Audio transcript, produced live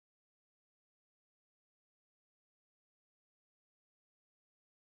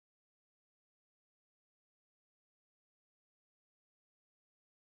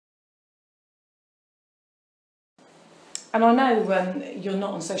And I know you're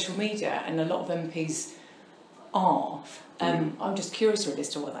not on social media, and a lot of MPs are. I'm just curious really as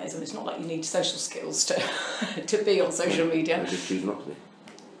to what that is. I mean, it's not like you need social skills to be on social media. I just choose not to be.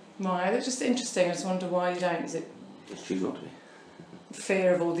 Right, it's just interesting. I just wonder why you don't. Is it Just choose not to be.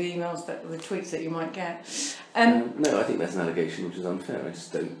 Fear of all the emails, the tweets that you might get? No, I think that's an allegation which is unfair. I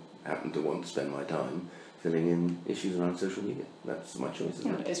just don't happen to want to spend my time filling in issues around social media. That's my choice,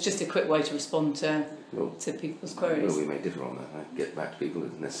 isn't it? It's just a quick way to respond to people's queries. Well, we may differ on that. I get back to people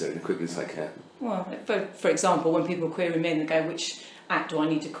as necessarily as quickly as I can. Well, for example, when people query me and they go, which act do I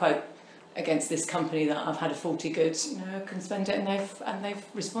need to quote against this company that I've had a faulty goods, I can spend it, and they've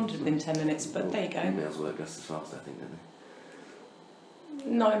responded within 10 minutes, but there you go. Emails work just as fast, I think, don't they?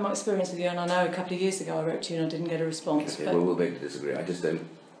 Not in my experience with you, and I know a couple of years ago I wrote to you and I didn't get a response. Okay, but well, we'll beg to disagree. I just don't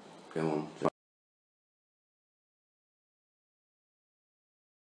go on.